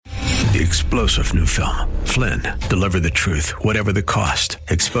The explosive new film, Flynn, deliver the truth, whatever the cost,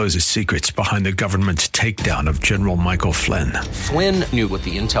 exposes secrets behind the government's takedown of General Michael Flynn. Flynn knew what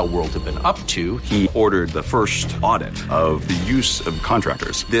the intel world had been up to. He ordered the first audit of the use of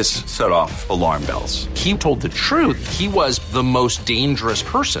contractors. This set off alarm bells. He told the truth. He was the most dangerous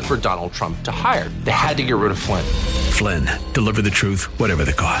person for Donald Trump to hire. They had to get rid of Flynn. Flynn, deliver the truth, whatever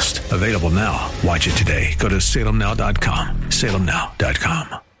the cost. Available now. Watch it today. Go to salemnow.com.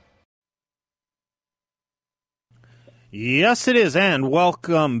 salemnow.com. Yes, it is, and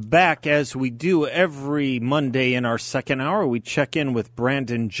welcome back. As we do every Monday in our second hour, we check in with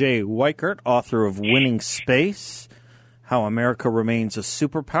Brandon J. Weichert, author of Winning Space, How America Remains a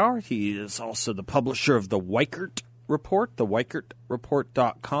Superpower. He is also the publisher of the Weichert Report,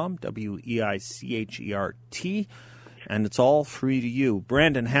 theweichertreport.com, Weichert, and it's all free to you.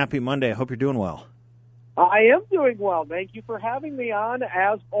 Brandon, happy Monday. I hope you're doing well. I am doing well. Thank you for having me on,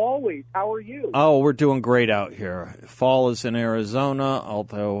 as always. How are you? Oh, we're doing great out here. Fall is in Arizona,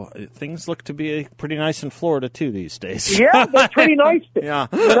 although things look to be pretty nice in Florida, too, these days. Yeah, that's pretty nice. Yeah.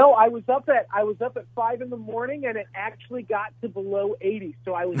 You know, I was up at 5 in the morning, and it actually got to below 80,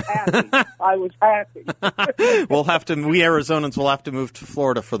 so I was happy. We Arizonans will have to move to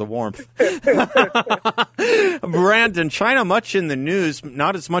Florida for the warmth. Brandon, China much in the news,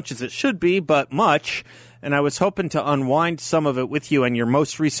 not as much as it should be, but much. And I was hoping to unwind some of it with you, and your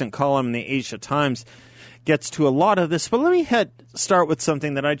most recent column in the Asia Times gets to a lot of this. But let me start with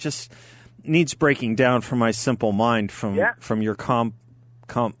something that I just needs breaking down for my simple mind from your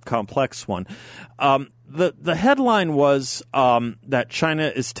complex one. The headline was that China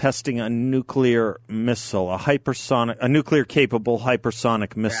is testing a nuclear missile, a nuclear-capable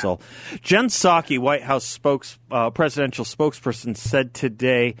hypersonic missile. Jen Psaki, White House presidential spokesperson, said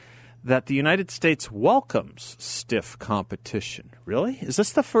today that the United States welcomes stiff competition. Really? Is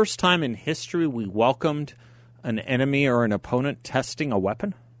this the first time in history we welcomed an enemy or an opponent testing a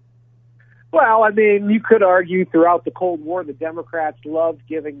weapon? Well, I mean, you could argue throughout the Cold War the Democrats loved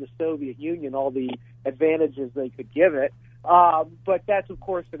giving the Soviet Union all the advantages they could give it. But that's, of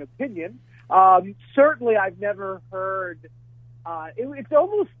course, an opinion. Certainly, I've never heard... I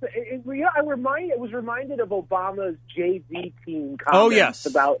was reminded of Obama's JV team comments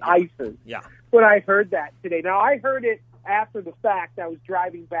about ISIS when I heard that today. Now, I heard it after the fact. I was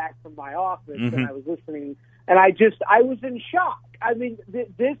driving back from my office and I was listening, and I was in shock. I mean,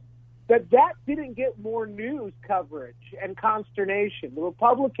 that didn't get more news coverage and consternation. The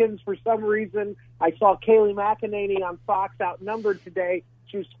Republicans, for some reason, I saw Kayleigh McEnany on Fox outnumbered today.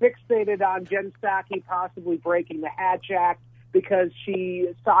 She was fixated on Jen Psaki possibly breaking the Hatch Act, because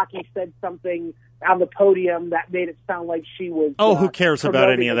Psaki said something on the podium that made it sound like she was... Oh, who cares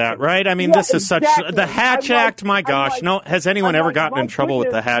about any of that, right? I mean, this is such... The Hatch Act, my gosh. Has anyone ever gotten in trouble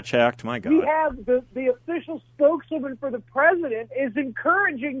with the Hatch Act? My God. We have the official spokeswoman for the president is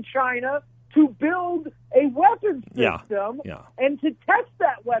encouraging China to build a weapons system and to test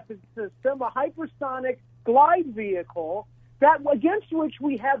that weapons system, a hypersonic glide vehicle, against which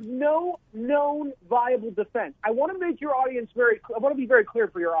we have no known viable defense. I want to be very clear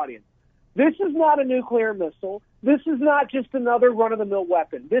for your audience. This is not a nuclear missile. This is not just another run-of-the-mill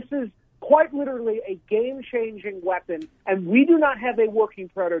weapon. This is quite literally a game-changing weapon, and we do not have a working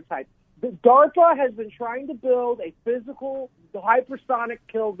prototype. DARPA has been trying to build a physical hypersonic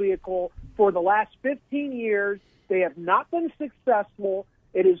kill vehicle for the last 15 years. They have not been successful.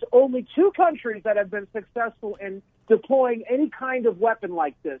 It is only 2 countries that have been successful in deploying any kind of weapon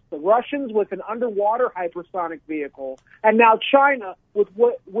like this. The Russians with an underwater hypersonic vehicle, and now China with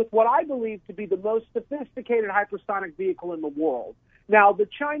what I believe to be the most sophisticated hypersonic vehicle in the world. Now, the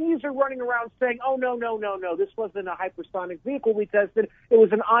Chinese are running around saying, oh, no, this wasn't a hypersonic vehicle we tested. It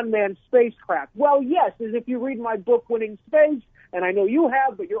was an unmanned spacecraft. Well, yes, as if you read my book, Winning Space, and I know you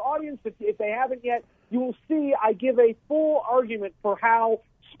have, but your audience, if they haven't yet, you will see I give a full argument for how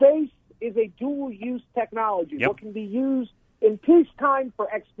space is a dual-use technology. What can be used in peacetime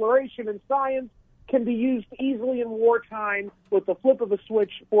for exploration and science can be used easily in wartime with the flip of a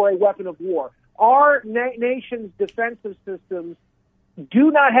switch for a weapon of war. Our nation's defensive systems do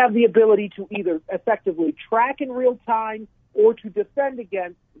not have the ability to either effectively track in real time or to defend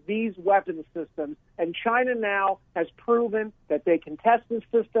against these weapon systems. And China now has proven that they can test this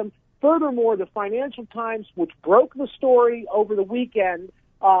system. Furthermore, the Financial Times, which broke the story over the weekend,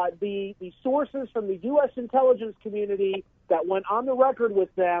 the sources from the U.S. intelligence community that went on the record with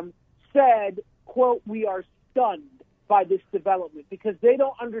them said, quote, we are stunned by this development because they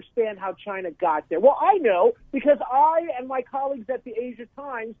don't understand how China got there. Well, I know because I and my colleagues at the Asia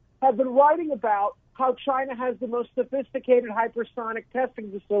Times have been writing about how China has the most sophisticated hypersonic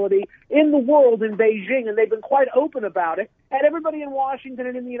testing facility in the world in Beijing, and they've been quite open about it. And everybody in Washington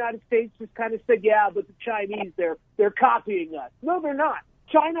and in the United States just kind of said, yeah, but the Chinese, they're copying us. No, they're not.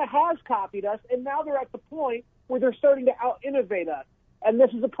 China has copied us, and now they're at the point where they're starting to out-innovate us. And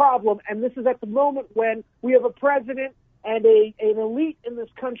this is a problem, and this is at the moment when we have a president and an elite in this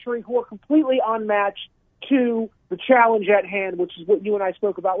country who are completely unmatched to the challenge at hand, which is what you and I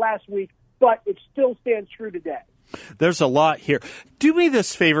spoke about last week, but it still stands true today. There's a lot here. Do me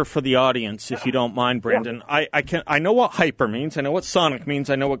this favor for the audience, if you don't mind, Brendan. Yeah. I know what hyper means, I know what sonic means,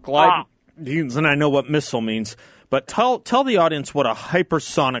 I know what glide means, and I know what missile means. But tell the audience what a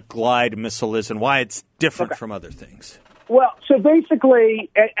hypersonic glide missile is and why it's different from other things. Well, so basically,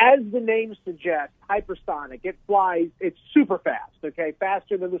 as the name suggests, hypersonic, it flies, it's super fast, okay,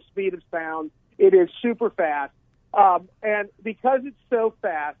 faster than the speed of sound. It is super fast. And because it's so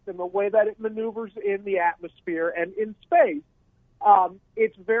fast and the way that it maneuvers in the atmosphere and in space,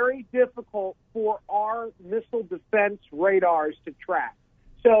 it's very difficult for our missile defense radars to track.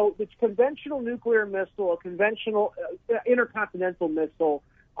 So the conventional nuclear missile, a conventional intercontinental missile,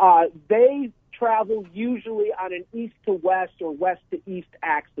 they travel usually on an east to west or west to east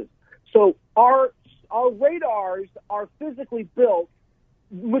axis. So our radars are physically built,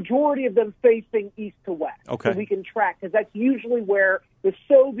 majority of them facing east to west. Okay. So we can track, because that's usually where the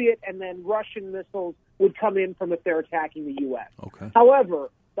Soviet and then Russian missiles would come in from if they're attacking the U.S. Okay. However,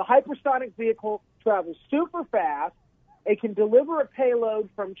 the hypersonic vehicle travels super fast. It can deliver a payload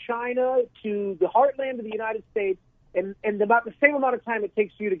from China to the heartland of the United States in about the same amount of time it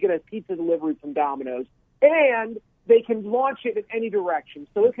takes you to get a pizza delivery from Domino's. And they can launch it in any direction.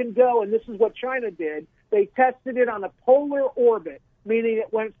 So it can go, and this is what China did, they tested it on a polar orbit, meaning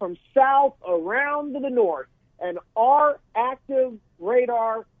it went from south around to the north. And our active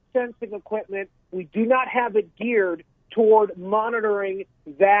radar sensing equipment, we do not have it geared toward monitoring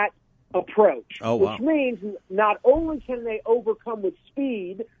that approach, which means not only can they overcome with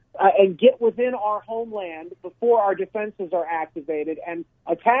speed and get within our homeland before our defenses are activated and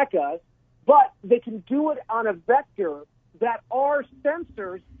attack us, but they can do it on a vector that our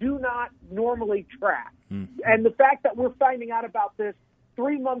sensors do not normally track. And the fact that we're finding out about this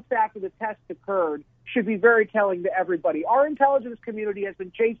 3 months after the test occurred should be very telling to everybody. Our intelligence community has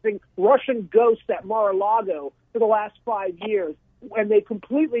been chasing Russian ghosts at Mar-a-Lago for the last 5 years, and they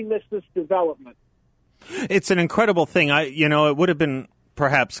completely missed this development. It's an incredible thing. It would have been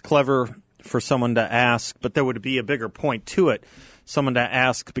perhaps clever for someone to ask, but there would be a bigger point to it. Someone to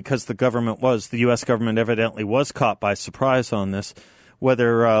ask, because the U.S. government evidently was caught by surprise on this,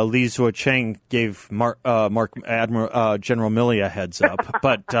 whether Li Zuocheng gave General Milley a heads up.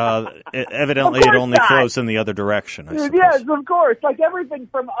 But evidently it only flows in the other direction, I suppose. Yes, of course. Like everything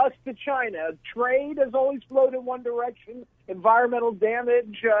from us to China. Trade has always flowed in one direction, environmental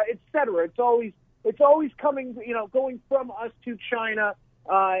damage, et cetera. It's always coming, going from us to China,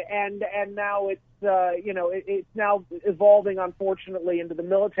 and now it's now evolving, unfortunately, into the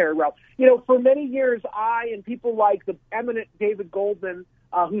military realm. For many years, I and people like the eminent David Goldman,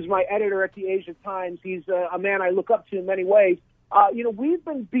 who's my editor at the Asia Times, he's a man I look up to in many ways. We've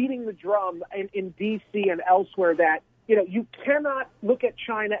been beating the drum in D.C. and elsewhere that you cannot look at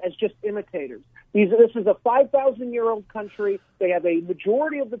China as just imitators. This is a 5,000-year-old country. They have a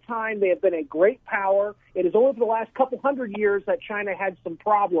majority of the time, they have been a great power. It is only for the last couple hundred years that China had some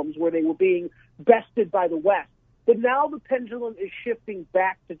problems where they were being bested by the West. But now the pendulum is shifting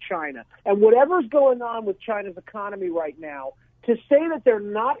back to China. And whatever's going on with China's economy right now, to say that they're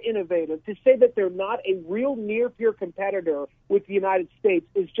not innovative, to say that they're not a real near-peer competitor with the United States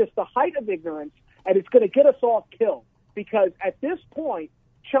is just the height of ignorance, and it's going to get us all killed. Because at this point,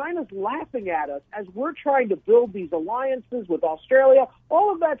 China's laughing at us as we're trying to build these alliances with Australia.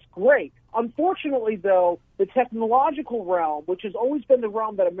 All of that's great. Unfortunately, though, the technological realm, which has always been the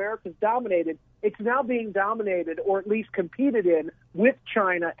realm that America's dominated, it's now being dominated, or at least competed in, with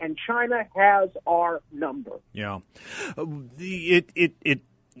China, and China has our number. Yeah.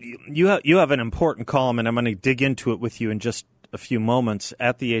 You have an important column, and I'm going to dig into it with you in just a few moments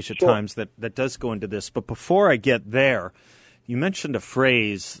at the Asia Times that does go into this. But before I get there, you mentioned a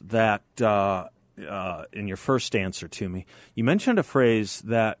phrase that in your first answer to me, you mentioned a phrase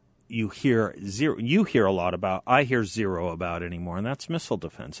that you hear a lot about, I hear zero about anymore, and that's missile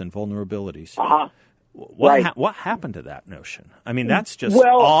defense and vulnerabilities. What happened to that notion? I mean, that's just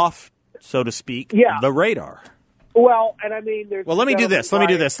off, so to speak, the radar. Well, and I mean, there's. Well, let me do this. Let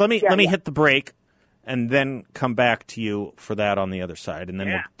me hit the break, and then come back to you for that on the other side, and then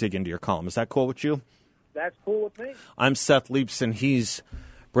we'll dig into your column. Is that cool with you? That's cool with me. I'm Seth Leibson. He's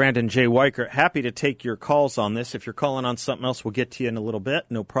Brandon J. Weichert, happy to take your calls on this. If you're calling on something else, we'll get to you in a little bit.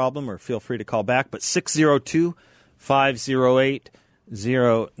 No problem, or feel free to call back. But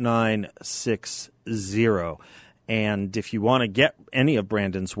 602-508-0960. And if you want to get any of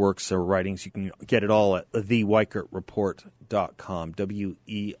Brandon's works or writings, you can get it all at theweichertreport.com,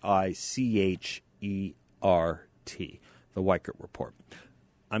 WEICHERT, The Weichert Report.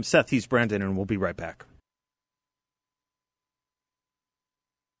 I'm Seth, he's Brandon, and we'll be right back.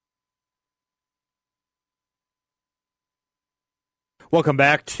 Welcome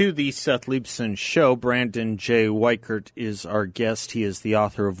back to the Seth Leibsohn Show. Brandon J. Weichert is our guest. He is the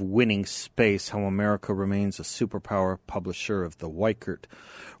author of Winning Space, How America Remains a Superpower, publisher of the Weichert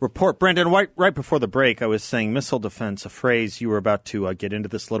Report. Brandon, right before the break, I was saying missile defense, a phrase you were about to get into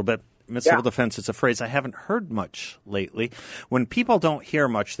this a little bit. Missile defense is a phrase I haven't heard much lately. When people don't hear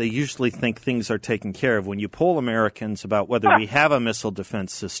much, they usually think things are taken care of. When you poll Americans about whether we have a missile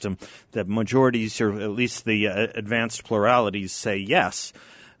defense system, the majorities, or at least the advanced pluralities, say yes.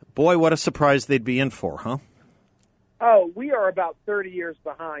 Boy, what a surprise they'd be in for, huh? Oh, we are about 30 years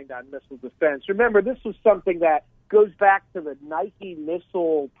behind on missile defense. Remember, this was something that goes back to the Nike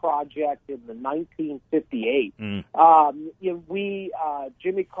missile project in the 1958.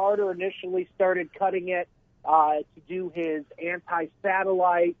 Jimmy Carter initially started cutting it to do his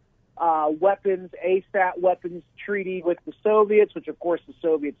anti-satellite weapons, ASAT weapons treaty with the Soviets, which of course the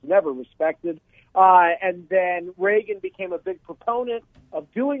Soviets never respected. And then Reagan became a big proponent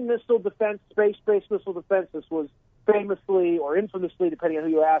of doing missile defense, space-based missile defense. This was famously or infamously, depending on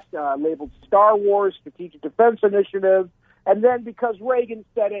who you ask, labeled Star Wars, Strategic Defense Initiative. And then because Reagan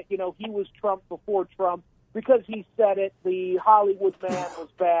said it, he was Trump before Trump. Because he said it, the Hollywood man was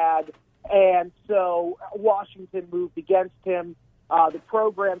bad. And so Washington moved against him. The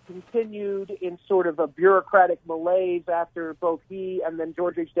program continued in sort of a bureaucratic malaise after both he and then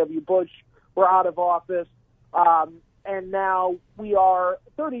George H.W. Bush were out of office. And now we are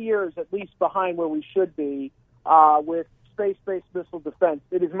 30 years at least behind where we should be with space-based missile defense.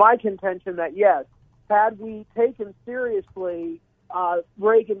 It is my contention that, yes, had we taken seriously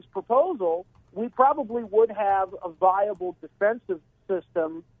Reagan's proposal, we probably would have a viable defensive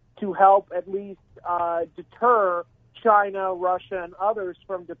system to help at least deter China, Russia, and others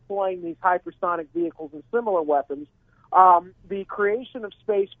from deploying these hypersonic vehicles and similar weapons. The creation of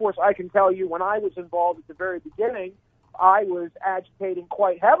Space Force, I can tell you, when I was involved at the very beginning, I was agitating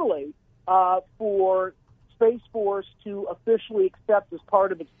quite heavily for Space Force to officially accept as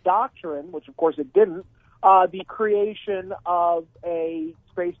part of its doctrine, which of course it didn't, the creation of a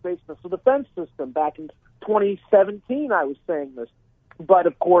space-based missile defense system. Back in 2017, I was saying this. But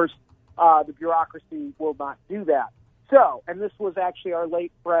of course, the bureaucracy will not do that. So, and this was actually our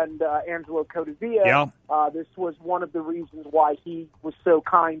late friend Angelo Codevilla. Yeah. This was one of the reasons why he was so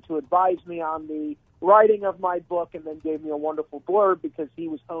kind to advise me on the writing of my book, and then gave me a wonderful blurb because he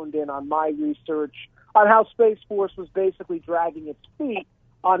was honed in on my research on how Space Force was basically dragging its feet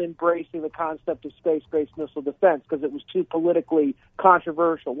on embracing the concept of space-based missile defense because it was too politically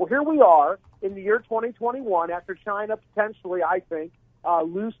controversial. Well, here we are in the year 2021 after China potentially, I think,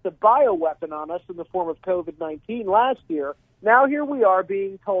 loosed a bioweapon on us in the form of COVID-19 last year. Now here we are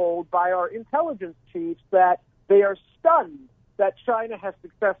being told by our intelligence chiefs that they are stunned that China has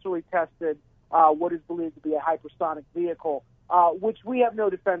successfully tested what is believed to be a hypersonic vehicle, which we have no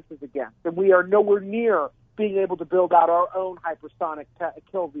defenses against. And we are nowhere near being able to build out our own hypersonic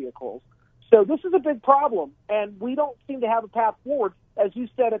kill vehicles. So this is a big problem, and we don't seem to have a path forward. As you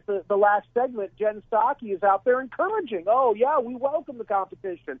said at the last segment, Jen Psaki is out there encouraging, oh, yeah, we welcome the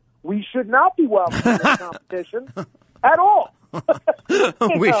competition. We should not be welcoming the competition at all.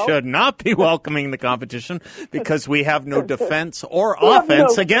 We should not be welcoming the competition because we have no defense or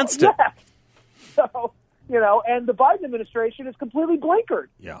offense against it. So, and the Biden administration is completely blinkered.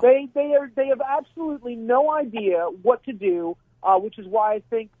 Yeah. They have absolutely no idea what to do, which is why I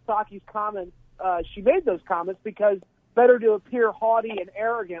think Psaki's comments, she made those comments because better to appear haughty and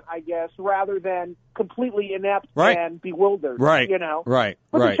arrogant, I guess, rather than completely inept and bewildered. Right. Right.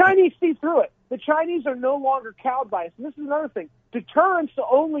 But the Chinese see through it. The Chinese are no longer cowed by us. And this is another thing. Deterrence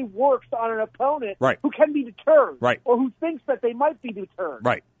only works on an opponent who can be deterred or who thinks that they might be deterred.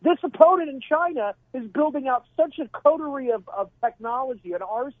 Right. This opponent in China is building out such a coterie of technology, an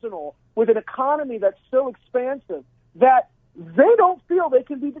arsenal with an economy that's so expansive that they don't feel they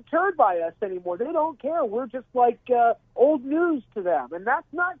can be deterred by us anymore. They don't care. We're just like old news to them, and that's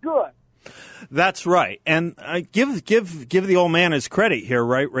not good. That's right. And give the old man his credit here,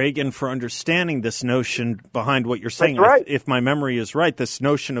 right, Reagan, for understanding this notion behind what you're saying. That's right. If my memory is right, this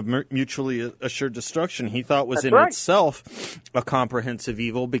notion of mutually assured destruction he thought was That's right. itself a comprehensive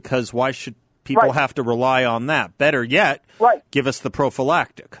evil, because why should people have to rely on that? Better yet, give us the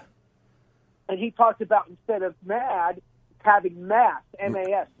prophylactic. And he talked about, instead of MAD, having MAS,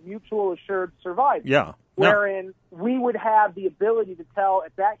 M-A-S, Mutual Assured Survival. Yeah. Wherein we would have the ability to tell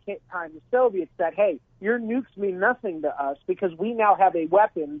at that time the Soviets that, hey, your nukes mean nothing to us because we now have a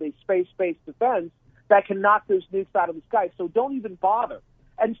weapon, the space-based defense, that can knock those nukes out of the sky. So don't even bother.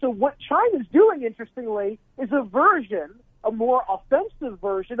 And so what China's doing, interestingly, is a more offensive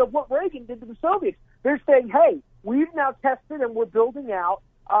version of what Reagan did to the Soviets. They're saying, hey, we've now tested and we're building out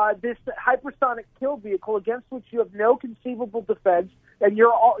this hypersonic kill vehicle against which you have no conceivable defense, and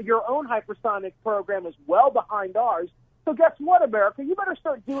your own hypersonic program is well behind ours. So guess what, America? You better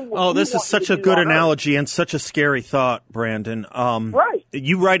start doing what this is such a good analogy and such a scary thought, Brandon. Right.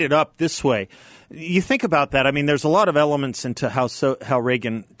 You write it up this way. You think about that. I mean, there's a lot of elements into how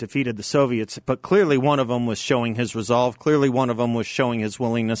Reagan defeated the Soviets, but clearly one of them was showing his resolve. Clearly one of them was showing his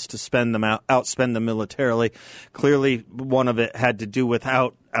willingness to outspend them militarily. Clearly one of it had to do with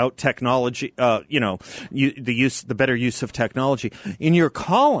out technology, the better use of technology. In your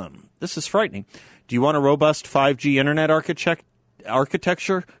column, this is frightening. Do you want a robust 5G internet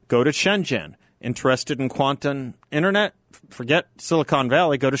architecture? Go to Shenzhen. Interested in quantum internet? Forget Silicon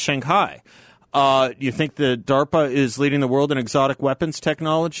Valley. Go to Shanghai. You think the DARPA is leading the world in exotic weapons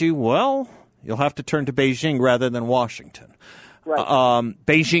technology? Well, you'll have to turn to Beijing rather than Washington. Right.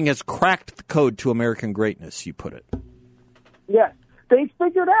 Beijing has cracked the code to American greatness, you put it. Yes. They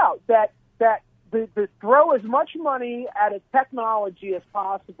figured out that the throw as much money at a technology as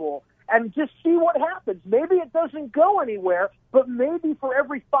possible and just see what happens. Maybe it doesn't go anywhere, but maybe for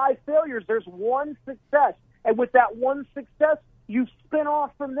every 5 failures, there's one success. And with that one success, you spin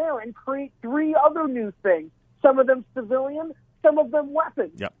off from there and create 3 other new things, some of them civilian, some of them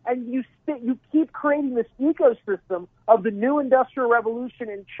weapons. Yep. And you keep creating this ecosystem of the new industrial revolution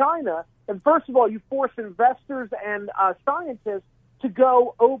in China. And first of all, you force investors and scientists to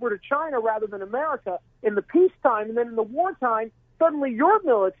go over to China rather than America in the peacetime. And then in the wartime, suddenly your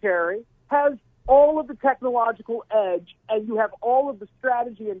military has all of the technological edge, and you have all of the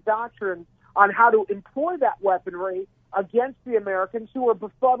strategy and doctrine on how to employ that weaponry against the Americans, who are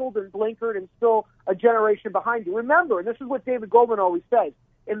befuddled and blinkered and still a generation behind you. Remember, and this is what David Goldman always says,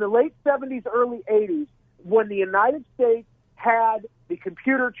 in the late 70s, early 80s, when the United States had the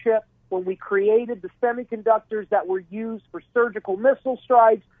computer chip, when we created the semiconductors that were used for surgical missile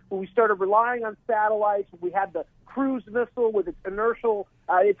strikes, when we started relying on satellites, when we had the cruise missile with its inertial,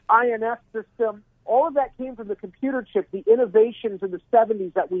 its INS system, all of that came from the computer chip, the innovations in the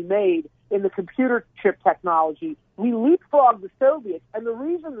 70s that we made in the computer chip technology. We leapfrogged the Soviets, and the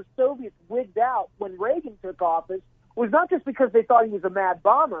reason the Soviets wigged out when Reagan took office was not just because they thought he was a mad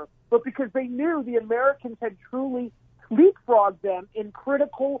bomber, but because they knew the Americans had truly leapfrogged them in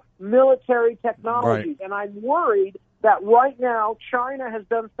critical military technologies. Right. And I'm worried that right now China has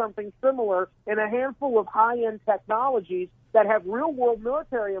done something similar in a handful of high-end technologies that have real-world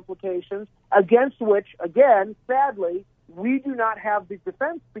military implications against which, again, sadly, we do not have the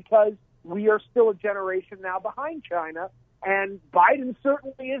defense because we are still a generation now behind China. And Biden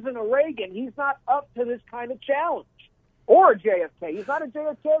certainly isn't a Reagan. He's not up to this kind of challenge. Or a JFK. He's not a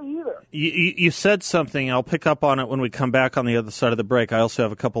JFK either. You said something. I'll pick up on it when we come back on the other side of the break. I also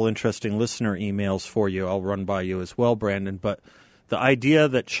have a couple interesting listener emails for you. I'll run by you as well, Brandon. But the idea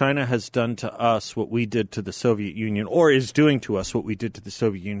that China has done to us what we did to the Soviet Union, or is doing to us what we did to the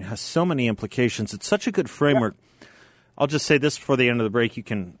Soviet Union, has so many implications. It's such a good framework. Yeah. I'll just say this before the end of the break. You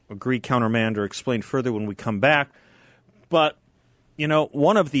can agree, countermand, or explain further when we come back. But you know,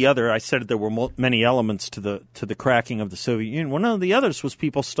 one of the other, I said there were many elements to the cracking of the Soviet Union. One of the others was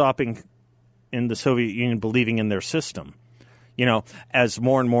people stopping in the Soviet Union believing in their system. You know, as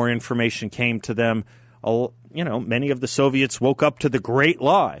more and more information came to them, many of the Soviets woke up to the great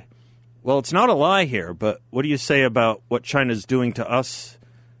lie. Well, it's not a lie here, but what do you say about what China's doing to us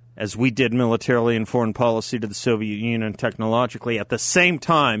as we did militarily and foreign policy to the Soviet Union and technologically? At the same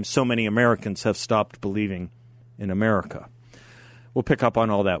time, so many Americans have stopped believing in America. We'll pick up on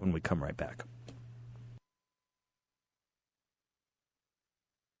all that when we come right back.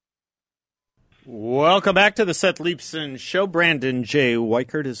 Welcome back to the Seth Leibsohn Show. Brandon J.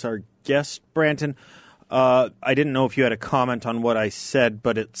 Weichert is our guest. Brandon, I didn't know if you had a comment on what I said,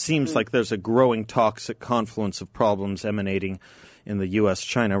 but it seems like there's a growing toxic confluence of problems emanating in the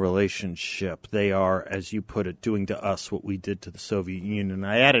U.S.-China relationship. They are, as you put it, doing to us what we did to the Soviet Union. And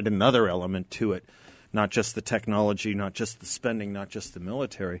I added another element to it, not just the technology, not just the spending, not just the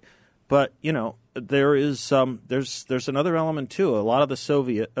military. But, you know, there is there's another element, too. A lot of the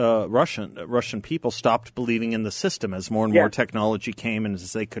Soviet Russian people stopped believing in the system as more and more technology came and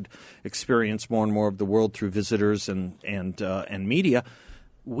as they could experience more and more of the world through visitors and media.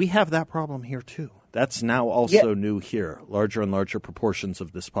 We have that problem here, too. That's now also new here. Larger and larger proportions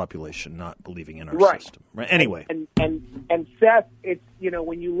of this population not believing in our system. Right? Anyway. And Seth, it's, you know,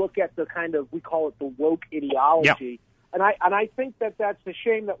 when you look at the kind of, we call it the woke ideology. And I think that's a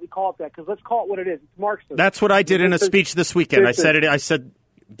shame that we call it that, because let's call it what it is. It's Marxism. That's what I did in a speech this weekend. I said,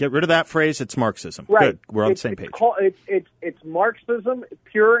 get rid of that phrase. It's Marxism. Right. Good. We're on the same page. It's Marxism,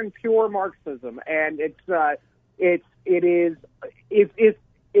 pure Marxism, and if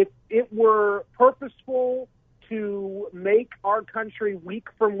it were purposeful to make our country weak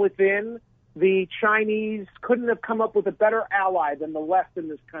from within, the Chinese couldn't have come up with a better ally than the left in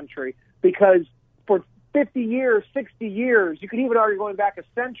this country, because for 50 years, 60 years, you could even argue going back a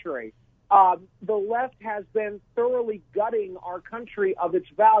century, the left has been thoroughly gutting our country of its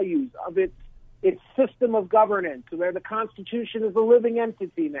values, of its system of governance, where the Constitution is a living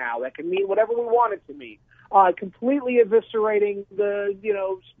entity now that can mean whatever we want it to mean, completely eviscerating the,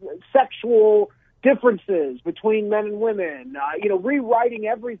 sexual differences between men and women, rewriting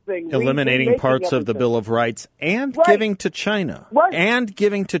everything. Eliminating parts of the Bill of Rights and giving to China. Right. And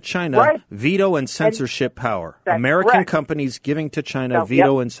giving to China veto and censorship power. American companies giving to China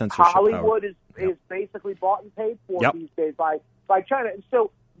veto and censorship power. Hollywood is basically bought and paid for these days by China. And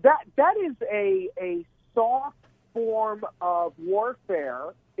so that is a soft form of warfare,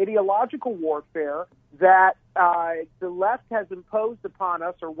 ideological warfare, that the left has imposed upon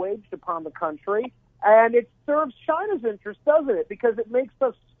us or waged upon the country, and it serves China's interest, doesn't it? Because it makes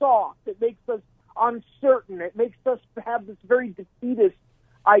us soft, it makes us uncertain, it makes us have this very defeatist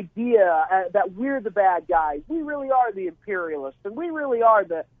idea that we're the bad guys. We really are the imperialists, and we really are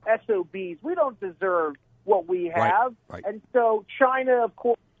the SOBs. We don't deserve what we have. Right. And so China, of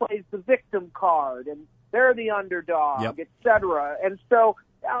course, plays the victim card, and they're the underdog, et cetera. And so,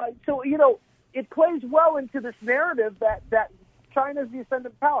 it plays well into this narrative that China's the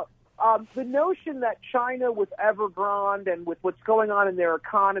ascendant power. The notion that China, with Evergrande and with what's going on in their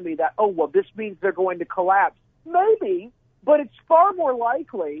economy, that, this means they're going to collapse. Maybe, but it's far more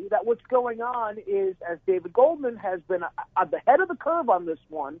likely that what's going on is, as David Goldman has been at the head of the curve on this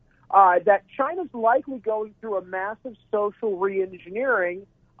one, that China's likely going through a massive social reengineering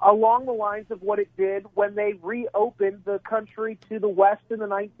along the lines of what it did when they reopened the country to the West in the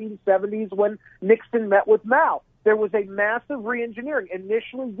 1970s when Nixon met with Mao. There was a massive reengineering.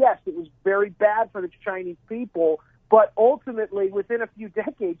 Initially, yes, it was very bad for the Chinese people, but ultimately, within a few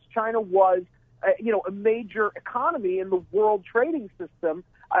decades, China was a major economy in the world trading system,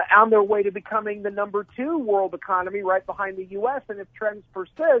 on their way to becoming the number 2 world economy right behind the U.S., and if trends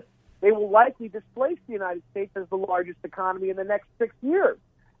persist, they will likely displace the United States as the largest economy in the next 6 years.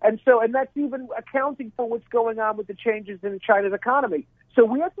 And that's even accounting for what's going on with the changes in China's economy. So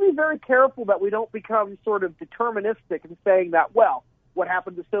we have to be very careful that we don't become sort of deterministic in saying that, what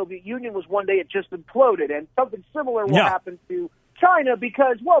happened to the Soviet Union was one day it just imploded, and something similar will happen to China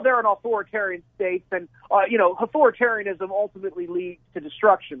because, they're an authoritarian state, and, authoritarianism ultimately leads to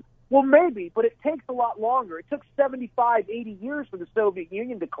destruction. Well, maybe, but it takes a lot longer. It took 75, 80 years for the Soviet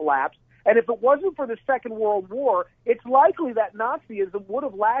Union to collapse. And if it wasn't for the Second World War, it's likely that Nazism would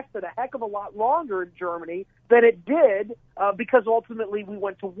have lasted a heck of a lot longer in Germany than it did, because ultimately we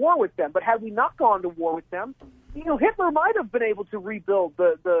went to war with them. But had we not gone to war with them, Hitler might have been able to rebuild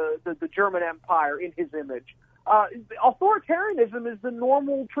the German Empire in his image. Authoritarianism is the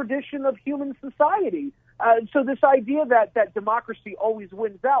normal tradition of human society. So this idea that democracy always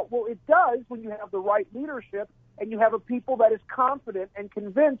wins out, it does when you have the right leadership and you have a people that is confident and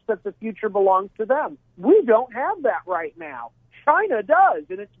convinced that the future belongs to them. We don't have that right now. China does,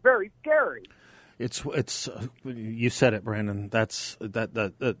 and it's very scary. It's you said it, Brandon. That's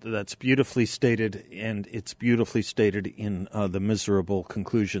beautifully stated, and it's beautifully stated in the miserable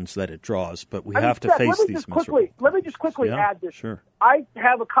conclusions that it draws. But we have to face these miserable. Let me just quickly add this. Sure. I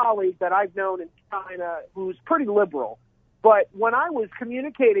have a colleague that I've known in China who's pretty liberal, but when I was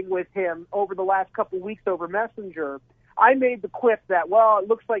communicating with him over the last couple of weeks over Messenger, I made the quip that, it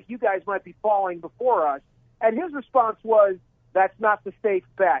looks like you guys might be falling before us, and his response was, "That's not the safe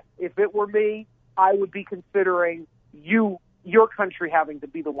bet. If it were me, I would be considering your country having to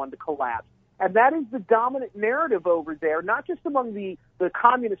be the one to collapse." And that is the dominant narrative over there, not just among the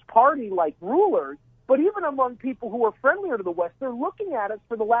Communist Party-like rulers, but even among people who are friendlier to the West. They're looking at us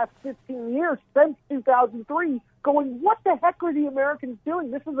for the last 15 years, since 2003, going, what the heck are the Americans doing?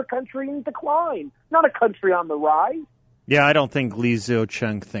 This is a country in decline, not a country on the rise. Yeah, I don't think Li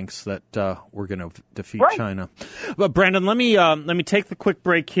Ziucheng thinks that we're going to defeat right. China. But Brandon, let me take the quick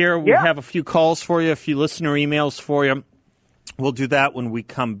break here. We have a few calls for you, a few listener emails for you. We'll do that when we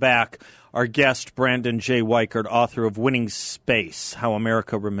come back. Our guest, Brandon J. Weichert, author of Winning Space, How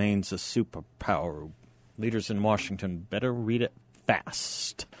America Remains a Superpower. Leaders in Washington better read it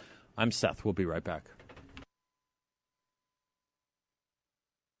fast. I'm Seth. We'll be right back.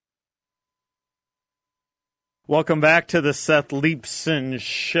 Welcome back to the Seth Leibsohn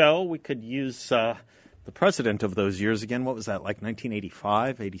Show. We could use the president of those years again. What was that, like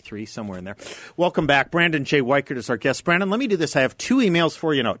 1985, 83, somewhere in there? Welcome back. Brandon J. Weichert is our guest. Brandon, let me do this. I have two emails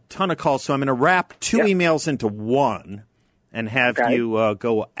for you, a ton of calls, so I'm going to wrap two emails into one and have you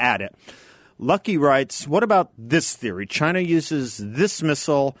go at it. Lucky writes, what about this theory? China uses this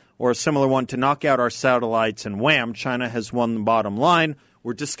missile or a similar one to knock out our satellites, and wham, China has won the bottom line.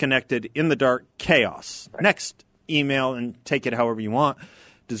 We're disconnected in the dark chaos. Next email, and take it however you want.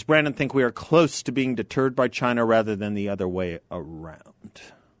 Does Brandon think we are close to being deterred by China rather than the other way around?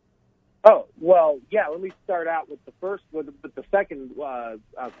 Oh, well, yeah, let me start out with the second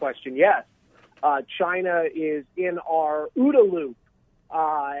question. Yes, China is in our OODA loop.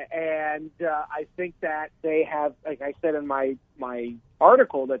 And I think that they have, like I said in my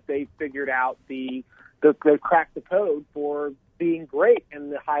article, that they figured out they cracked the code for being great in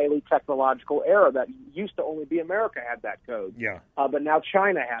the highly technological era that used to only be America had that code. Yeah. But now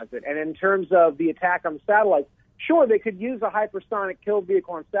China has it. And in terms of the attack on the satellites, sure, they could use a hypersonic kill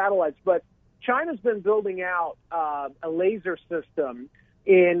vehicle on satellites, but China's been building out a laser system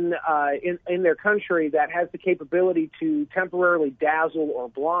in their country that has the capability to temporarily dazzle or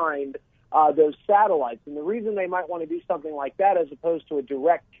blind those satellites. And the reason they might want to do something like that as opposed to a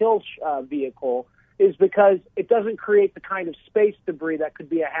direct kill vehicle is because it doesn't create the kind of space debris that could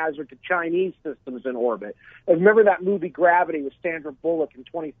be a hazard to Chinese systems in orbit. And remember that movie Gravity with Sandra Bullock in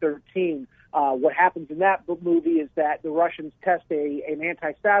 2013? What happens in that movie is that the Russians test an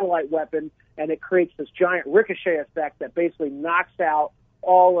anti-satellite weapon, and it creates this giant ricochet effect that basically knocks out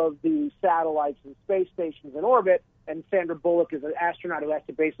all of the satellites and space stations in orbit, and Sandra Bullock is an astronaut who has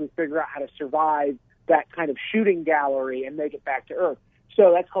to basically figure out how to survive that kind of shooting gallery and make it back to Earth.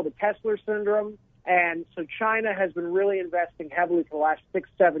 So that's called the Kessler syndrome. And so China has been really investing heavily for the last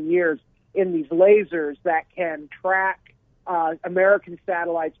 6-7 years in these lasers that can track American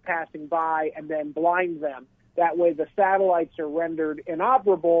satellites passing by and then blind them. That way the satellites are rendered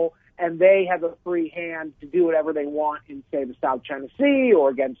inoperable, and they have a free hand to do whatever they want in, say, the South China Sea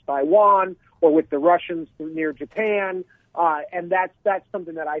or against Taiwan or with the Russians near Japan. And that's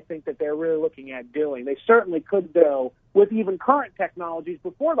something that I think that they're really looking at doing. They certainly could, though, with even current technologies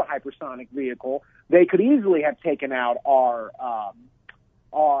before the hypersonic vehicle, they could easily have taken out our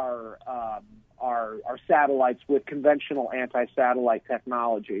satellites with conventional anti-satellite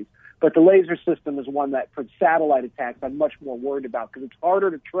technologies. But the laser system is one that, for satellite attacks, I'm much more worried about because it's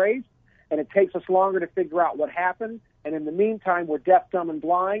harder to trace, and it takes us longer to figure out what happened. And in the meantime, we're deaf, dumb, and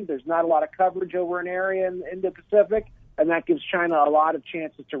blind. There's not a lot of coverage over an area in the Pacific, and that gives China a lot of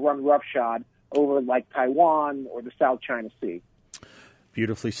chances to run roughshod over, like, Taiwan or the South China Sea.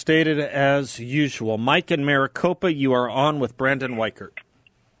 Beautifully stated, as usual. Mike in Maricopa, you are on with Brandon Weichert.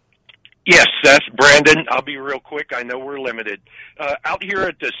 Yes, that's Brandon. I'll be real quick. I know we're limited. Out here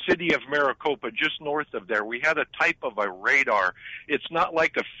at the city of Maricopa, just north of there, we had a type of a radar. It's not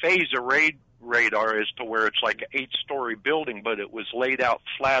like a phaser radar as to where it's like an 8-story building, but it was laid out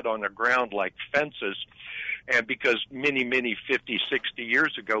flat on the ground like fences. And because many, 50, 60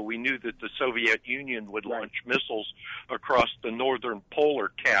 years ago, we knew that the Soviet Union would launch missiles across the northern polar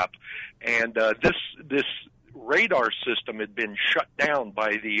cap. And this radar system had been shut down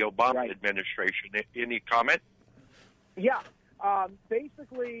by the Obama administration. Any comment? Yeah.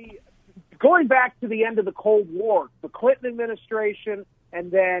 Basically, going back to the end of the Cold War, the Clinton administration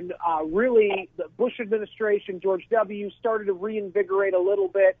and then really the Bush administration, George W., started to reinvigorate a little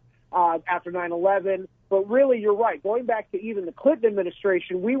bit after 9/11. But really, you're right. Going back to even the Clinton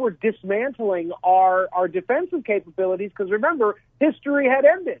administration, we were dismantling our defensive capabilities because, remember, history had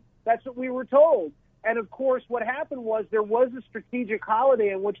ended. That's what we were told. And, of course, what happened was there was a strategic holiday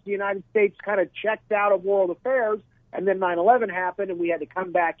in which the United States kind of checked out of world affairs, and then 9/11 happened, and we had to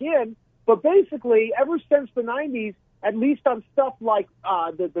come back in. But basically, ever since the 90s, at least on stuff like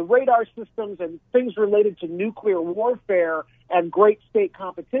the radar systems and things related to nuclear warfare and great state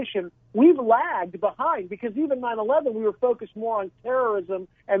competition, we've lagged behind because even 9/11, we were focused more on terrorism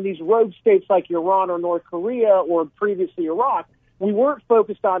and these rogue states like Iran or North Korea or previously Iraq. We weren't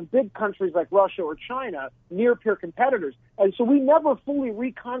focused on big countries like Russia or China, near-peer competitors. And so we never fully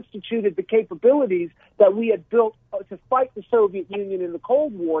reconstituted the capabilities that we had built to fight the Soviet Union in the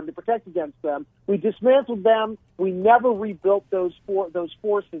Cold War and to protect against them. We dismantled them. We never rebuilt those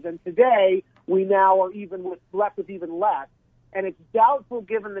forces. And today, we now are left with even less. And it's doubtful,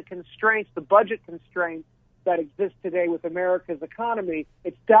 given the constraints, the budget constraints that exist today with America's economy,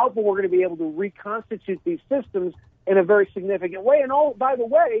 it's doubtful we're going to be able to reconstitute these systems in a very significant way. And by the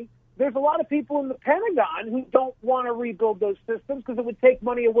way, there's a lot of people in the Pentagon who don't want to rebuild those systems because it would take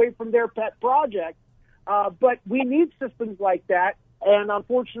money away from their pet projects. But we need systems like that. And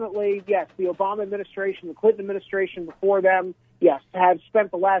unfortunately, yes, the Obama administration, the Clinton administration before them, yes, have spent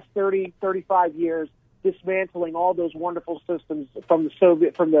the last 30, 35 years dismantling all those wonderful systems from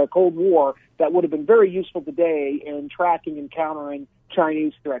the Cold War that would have been very useful today in tracking and countering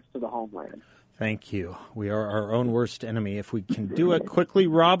Chinese threats to the homeland. Thank you. We are our own worst enemy. If we can do it quickly,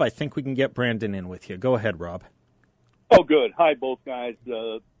 Rob, I think we can get Brandon in with you. Go ahead, Rob. Oh, good. Hi, both guys.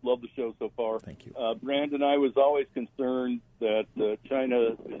 Love the show so far. Thank you. Brandon, I was always concerned that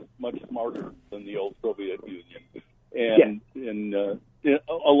China is much smarter than the old Soviet Union, and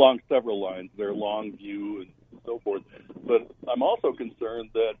along several lines, their long view and so forth. But I'm also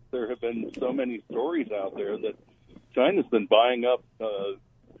concerned that there have been so many stories out there that China's been buying up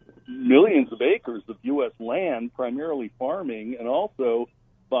millions of acres of U.S. land, primarily farming, and also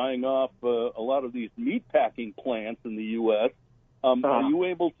buying off a lot of these meatpacking plants in the U.S. Are you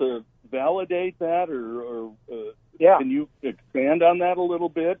able to validate that, or can you expand on that a little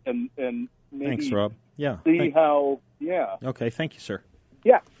bit and maybe Thanks, Rob. See how? Yeah. Okay. Thank you, sir.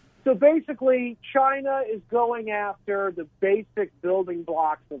 Yeah. So basically, China is going after the basic building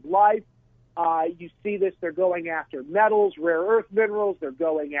blocks of life. You see this, they're going after metals, rare earth minerals, they're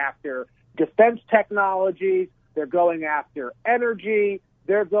going after defense technologies, they're going after energy,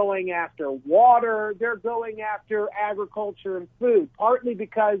 they're going after water, they're going after agriculture and food, partly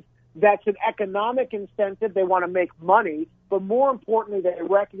because that's an economic incentive, they want to make money, but more importantly, they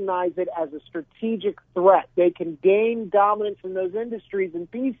recognize it as a strategic threat. They can gain dominance in those industries in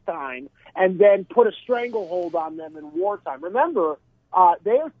peacetime and then put a stranglehold on them in wartime. Remember,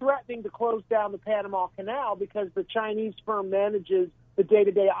 they are threatening to close down the Panama Canal because the Chinese firm manages the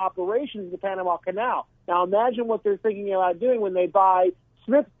day-to-day operations of the Panama Canal. Now, imagine what they're thinking about doing when they buy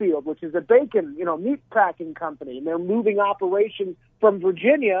Smithfield, which is a bacon, meat packing company, and they're moving operations from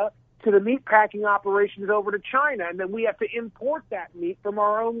Virginia to the meat packing operations over to China, and then we have to import that meat from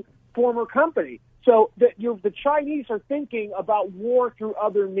our own former company. So the Chinese are thinking about war through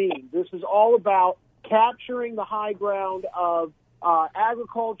other means. This is all about capturing the high ground of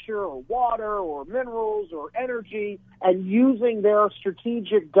agriculture or water or minerals or energy and using their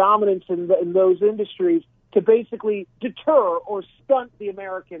strategic dominance in those industries to basically deter or stunt the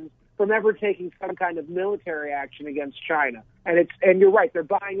Americans from ever taking some kind of military action against China. And you're right, they're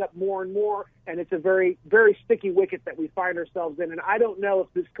buying up more and more, and it's a very, very sticky wicket that we find ourselves in. And I don't know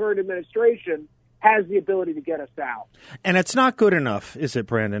if this current administration has the ability to get us out. And it's not good enough, is it,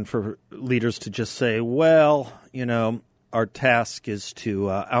 Brandon, for leaders to just say, well, our task is to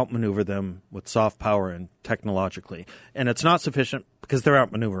outmaneuver them with soft power and technologically. And it's not sufficient because they're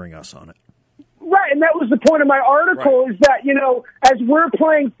outmaneuvering us on it. Right, and that was the point of my article, is that, as we're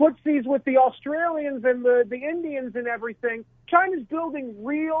playing footsies with the Australians and the Indians and everything, China's building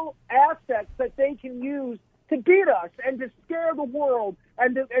real assets that they can use to beat us and to scare the world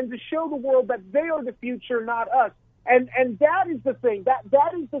and to show the world that they are the future, not us. And that is the thing.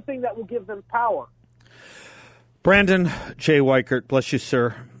 That is the thing that will give them power. Brandon J. Weichert, bless you,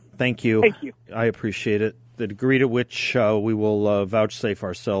 sir. Thank you. Thank you. I appreciate it. The degree to which we will vouchsafe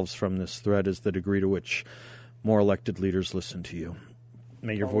ourselves from this thread is the degree to which more elected leaders listen to you.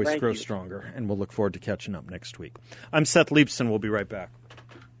 May your voice grow stronger, and we'll look forward to catching up next week. I'm Seth Leibson. We'll be right back.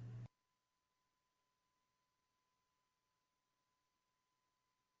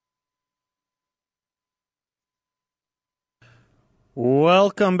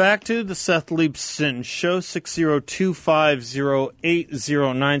 Welcome back to the Seth Leibson Show,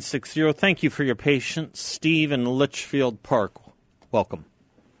 602-508-0960. Thank you for your patience. Steve in Litchfield Park, welcome.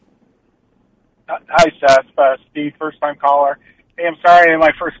 Hi, Seth. Steve, first-time caller. Hey, I'm sorry,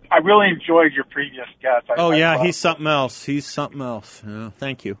 I really enjoyed your previous guest. He's something else. Yeah,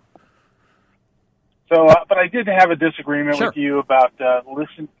 thank you. So, but I did have a disagreement with you about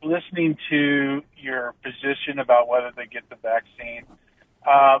listening to your position about whether they get the vaccine.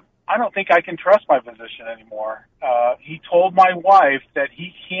 I don't think I can trust my physician anymore. He told my wife that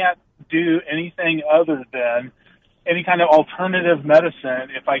he can't do anything other than any kind of alternative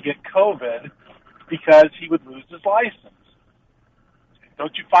medicine if I get COVID because he would lose his license.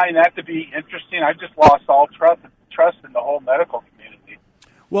 Don't you find that to be interesting? I've just lost all trust in the whole medical community.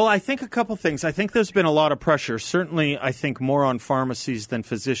 Well, I think a couple things. I think there's been a lot of pressure. Certainly, I think more on pharmacies than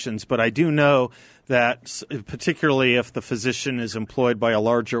physicians. But I do know that particularly if the physician is employed by a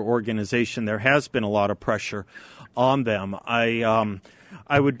larger organization, there has been a lot of pressure on them.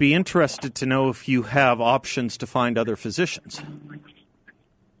 I would be interested to know if you have options to find other physicians.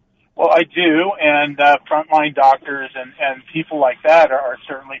 Well, I do, and frontline doctors and people like that are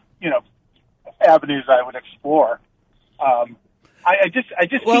certainly, avenues I would explore. I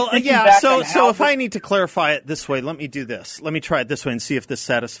just well, keep yeah. back So if I need to clarify it this way, let me do this. Let me try it this way and see if this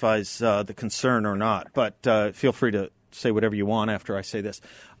satisfies the concern or not. But feel free to say whatever you want after I say this.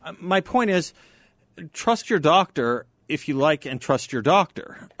 My point is, trust your doctor if you like, and trust your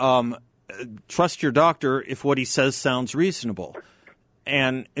doctor. Trust your doctor if what he says sounds reasonable.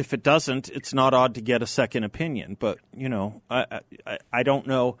 And if it doesn't, it's not odd to get a second opinion. But, I don't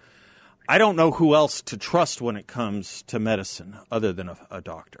know. I don't know who else to trust when it comes to medicine other than a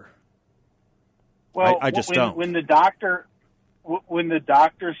doctor. Well, I just don't. When the doctor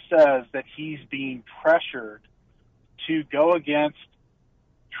says that he's being pressured to go against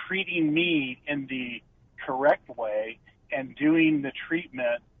treating me in the correct way and doing the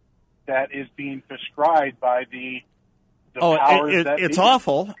treatment that is being prescribed by the powers that it's be.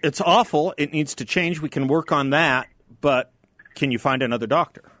 awful. It's awful. It needs to change. We can work on that. But can you find another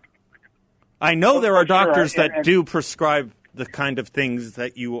doctor? I know there are doctors that do prescribe the kind of things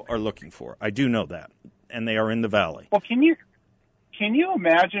that you are looking for. I do know that, and they are in the Valley. Well, can you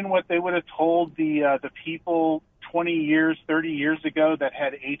imagine what they would have told the people 20 years, 30 years ago that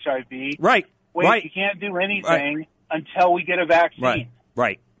had HIV? Right. Wait, you can't do anything until we get a vaccine.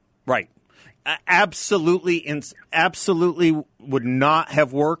 Right. Absolutely would not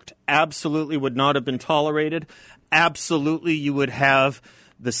have worked. Absolutely would not have been tolerated. Absolutely, you would have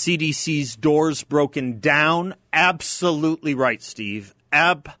the CDC's doors broken down. Absolutely right, Steve.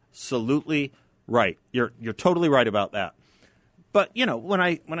 Absolutely right. You're totally right about that. But when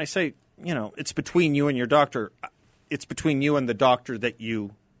I say it's between you and your doctor, it's between you and the doctor that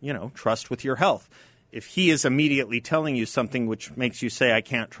you trust with your health. If he is immediately telling you something which makes you say I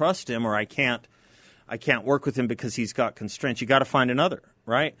can't trust him or I can't work with him because he's got constraints, you got to find another,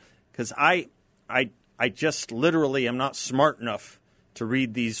 right? Because I just literally am not smart enough to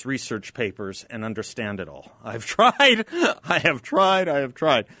read these research papers and understand it all. I've tried. I have tried.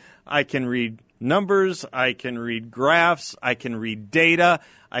 I can read numbers. I can read graphs. I can read data.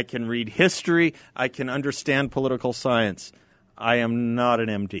 I can read history. I can understand political science. I am not an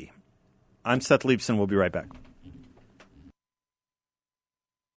MD. I'm Seth Leibson. We'll be right back.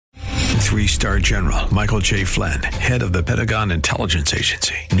 3-star General Michael J. Flynn, head of the Pentagon Intelligence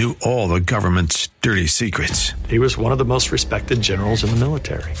Agency, knew all the government's dirty secrets. He was one of the most respected generals in the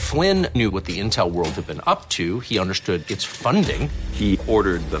military. Flynn knew what the intel world had been up to. He understood its funding. He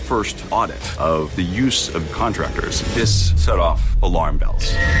ordered the first audit of the use of contractors. This set off alarm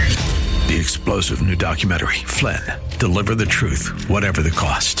bells. The explosive new documentary, Flynn, Deliver the Truth, Whatever the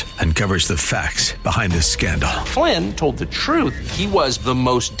Cost, uncovers the facts behind this scandal. Flynn told the truth. He was the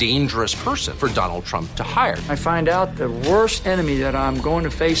most dangerous person for Donald Trump to hire. I find out the worst enemy that I'm going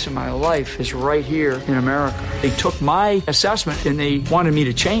to face in my life is right here in America. They took my assessment and they wanted me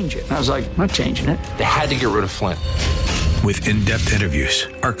to change it. And I was like, I'm not changing it. They had to get rid of Flynn. With in-depth interviews,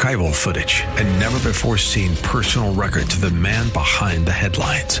 archival footage, and never-before-seen personal records of the man behind the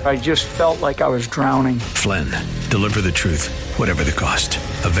headlines. I just felt like I was drowning. Flynn, Deliver the Truth, Whatever the Cost.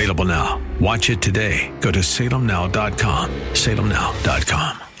 Available now. Watch it today. Go to salemnow.com.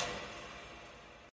 salemnow.com.